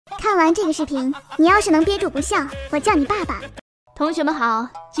看完这个视频，你要是能憋住不笑，我叫你爸爸。同学们好，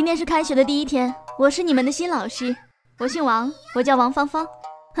今天是开学的第一天，我是你们的新老师，我姓王，我叫王芳芳，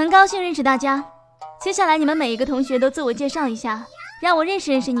很高兴认识大家。接下来你们每一个同学都自我介绍一下，让我认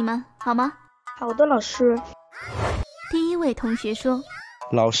识认识你们，好吗？好的，老师。第一位同学说：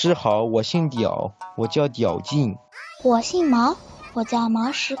老师好，我姓屌，我叫屌劲。我姓毛，我叫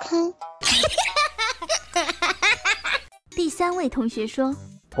毛石坑。第三位同学说：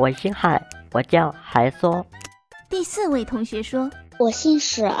我姓海，我叫海梭。第四位同学说：我姓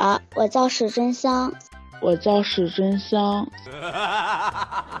史，我叫史真香。我叫史真香。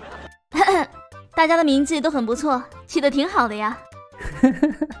大家的名字都很不错，起得挺好的呀。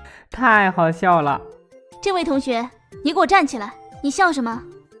太好笑了。这位同学，你给我站起来，你笑什么？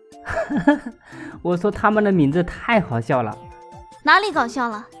我说他们的名字太好笑了。哪里搞笑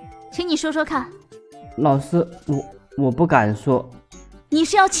了？请你说说看。老师，我不敢说。你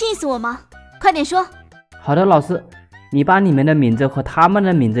是要气死我吗？快点说。好的，老师，你把你们的名字和他们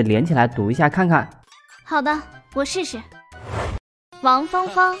的名字连起来读一下看看。好的，我试试。王芳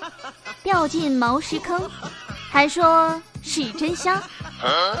芳掉进毛石坑，还说史真香。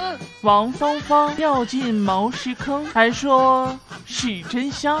王芳芳掉进毛石坑，还说史真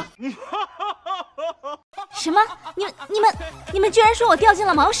香。什么？你们居然说我掉进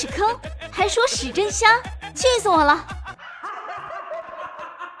了毛屎坑，还说史真香，气死我了！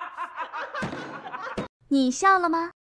你笑了吗？